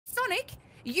Sonic,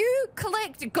 you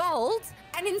collect gold,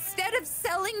 and instead of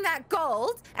selling that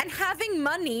gold and having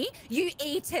money, you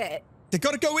eat it. They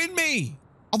gotta go in me,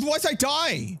 otherwise I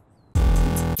die.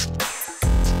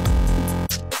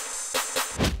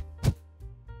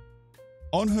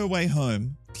 On her way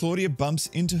home, Claudia bumps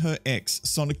into her ex,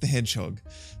 Sonic the Hedgehog.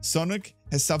 Sonic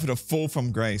has suffered a fall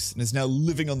from grace and is now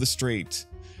living on the street.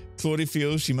 Claudia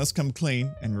feels she must come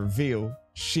clean and reveal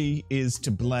she is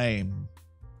to blame.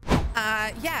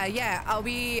 Yeah. I'll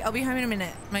be home in a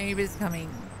minute. My Uber's coming.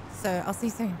 So I'll see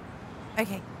you soon.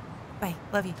 Okay. Bye.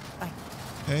 Love you. Bye.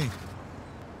 Hey.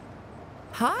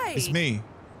 Hi. It's me,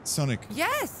 Sonic.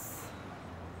 Yes.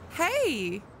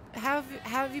 Hey. How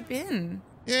have you been?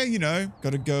 Yeah, you know,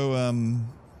 gotta go,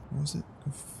 what was it?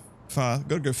 Fast.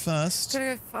 Gotta go fast.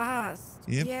 Gotta go fast.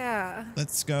 Yep. Yeah.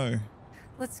 Let's go.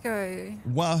 Let's go.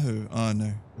 Wahoo. Oh,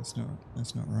 no, that's not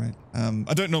right.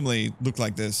 I don't normally look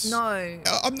like this. No.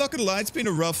 I'm not gonna lie, I've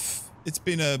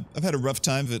had a rough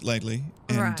time of it lately.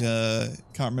 And, Right.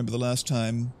 can't remember the last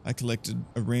time I collected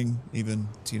a ring even.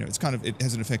 You know, it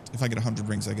has an effect. If I get 100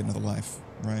 rings, I get another life,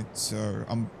 right? So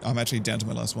I'm actually down to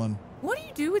my last one. What do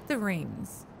you do with the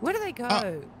rings? Where do they go?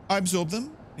 I absorb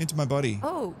them into my body.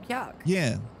 Oh, yuck.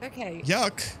 Yeah. Okay.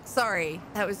 Yuck. Sorry.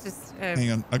 That was just...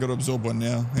 Hang on. I got to absorb one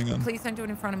now. Hang on. Please don't do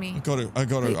it in front of me. I got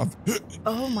to.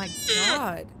 Oh my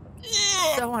God.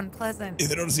 So unpleasant. Yeah,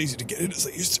 they're not as easy to get in as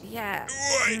they used to. Yeah.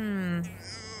 Right.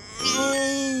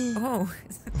 Oh.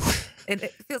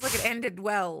 It feels like it ended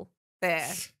well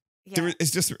there. Yeah.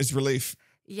 It's relief.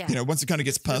 Yeah. You know, once it kind of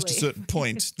gets past a certain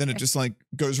point, then it just like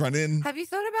goes right in. Have you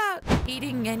thought about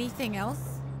eating anything else?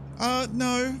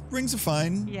 No, rings are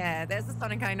fine. Yeah, there's the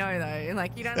Sonic I know though.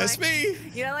 Like you don't That's me.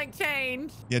 You don't like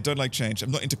change. Yeah, don't like change. I'm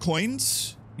not into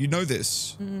coins. You know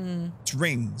this. It's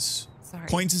rings. Sorry.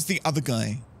 Coins is the other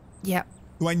guy. Yep.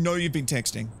 Who I know you've been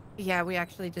texting. Yeah, we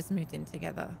actually just moved in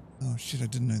together. Oh shit, I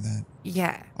didn't know that.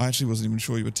 Yeah. I actually wasn't even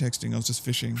sure you were texting. I was just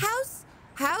fishing.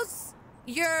 How's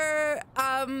your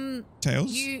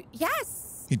Tails?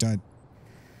 Yes. He died.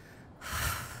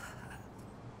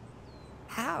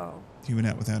 How? He went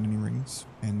out without any rings.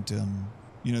 And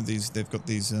you know they've got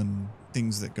these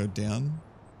things that go down.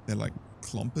 They're like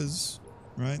clompers,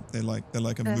 right? They're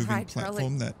like a moving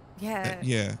platform that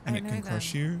and it can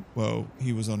crush you. Well,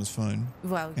 he was on his phone.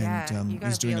 Well, and, you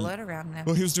gotta be alert around them.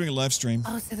 Well, he was doing a live stream.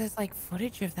 Oh, so there's like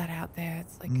footage of that out there.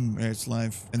 It's like yeah, it's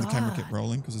live, and the camera kept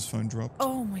rolling because his phone dropped.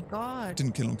 Oh my God!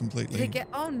 Didn't kill him completely. Did it get?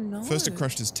 Oh no! First it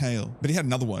crushed his tail, but he had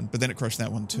another one. But then it crushed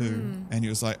that one too, and he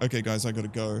was like, "Okay, guys, I gotta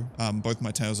go. Both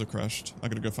my tails are crushed. I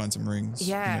gotta go find some rings,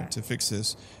 to fix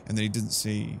this." And then he didn't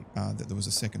see that there was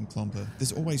a second clomper.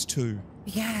 There's always two.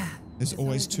 Yeah. There's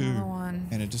always two, one.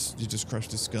 and it just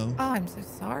crushed his skull. Oh, I'm so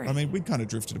sorry. I mean, we kind of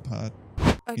drifted apart.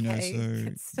 Okay, you know,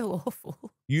 so it's still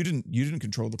awful. You didn't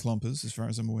control the clompers, as far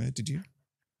as I'm aware, did you?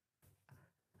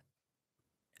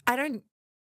 I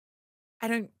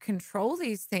don't control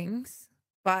these things,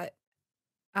 but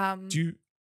Do you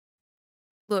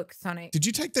look, Sonic? Did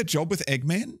you take that job with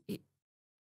Eggman?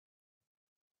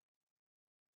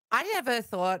 I never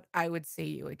thought I would see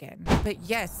you again, but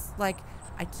yes, like.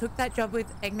 I took that job with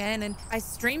Eggman and I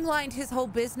streamlined his whole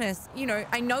business. You know,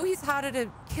 I know he's harder to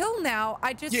kill now.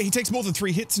 Yeah, he takes more than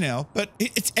 3 hits now, but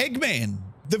it's Eggman,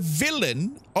 the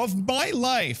villain of my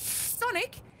life.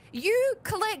 Sonic, you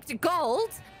collect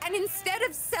gold and instead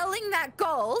of selling that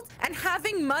gold and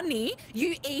having money,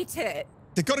 you eat it.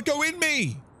 They gotta go in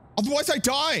me, otherwise I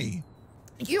die.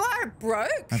 You are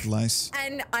broke. I have lice.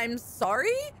 And I'm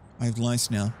sorry. I have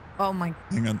lice now. Oh my.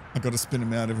 Hang on, I gotta spin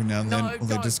them out every now and then, or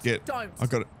they just get. Don't. I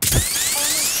gotta.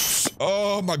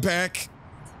 Oh, my back.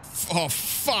 Oh,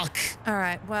 fuck. All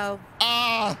right, well.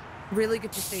 Really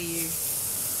good to see you.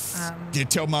 Yeah,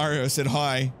 tell Mario I said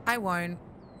hi. I won't.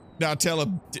 Now tell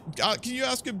him. Can you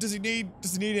ask him? Does he need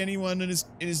anyone in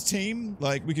his team?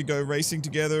 Like we could go racing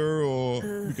together,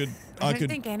 or we could. I don't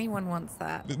think anyone wants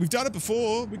that. We've done it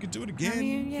before. We could do it again. Have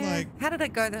you? Yeah. Like, how did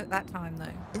it go that time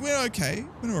though? We're okay.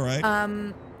 We're all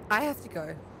right. I have to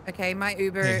go. Okay, my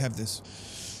Uber. Hey, have this.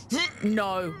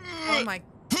 No. Oh my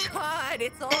God!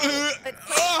 It's all.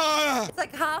 It's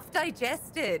like half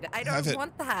digested. I don't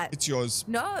want that. It's yours.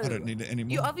 No. I don't need it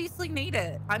anymore. You obviously need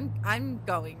it. I'm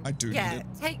going. I do. Yeah. Need it.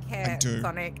 Take care,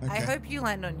 Sonic. Okay. I hope you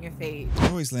land on your feet. I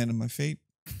always land on my feet.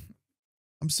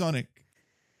 I'm Sonic.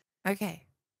 Okay.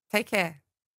 Take care.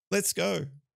 Let's go.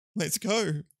 Let's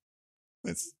go.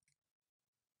 Let's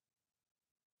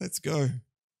go.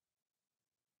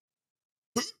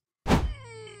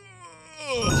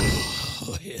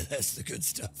 Oh, yeah, that's the good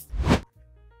stuff.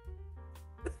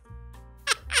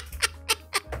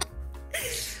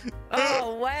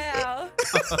 Oh, wow.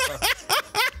 This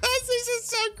is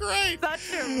so great.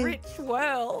 Such a rich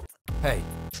world. Hey,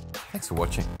 thanks for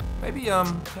watching. Maybe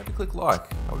click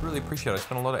like. I would really appreciate it. I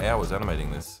spent a lot of hours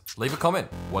animating this. Leave a comment.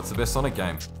 What's the best Sonic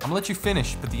game? I'm gonna let you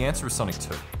finish, but the answer is Sonic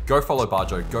 2. Go follow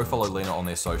Bajo, go follow Lena on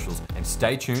their socials, and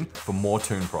stay tuned for more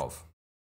Toonprov.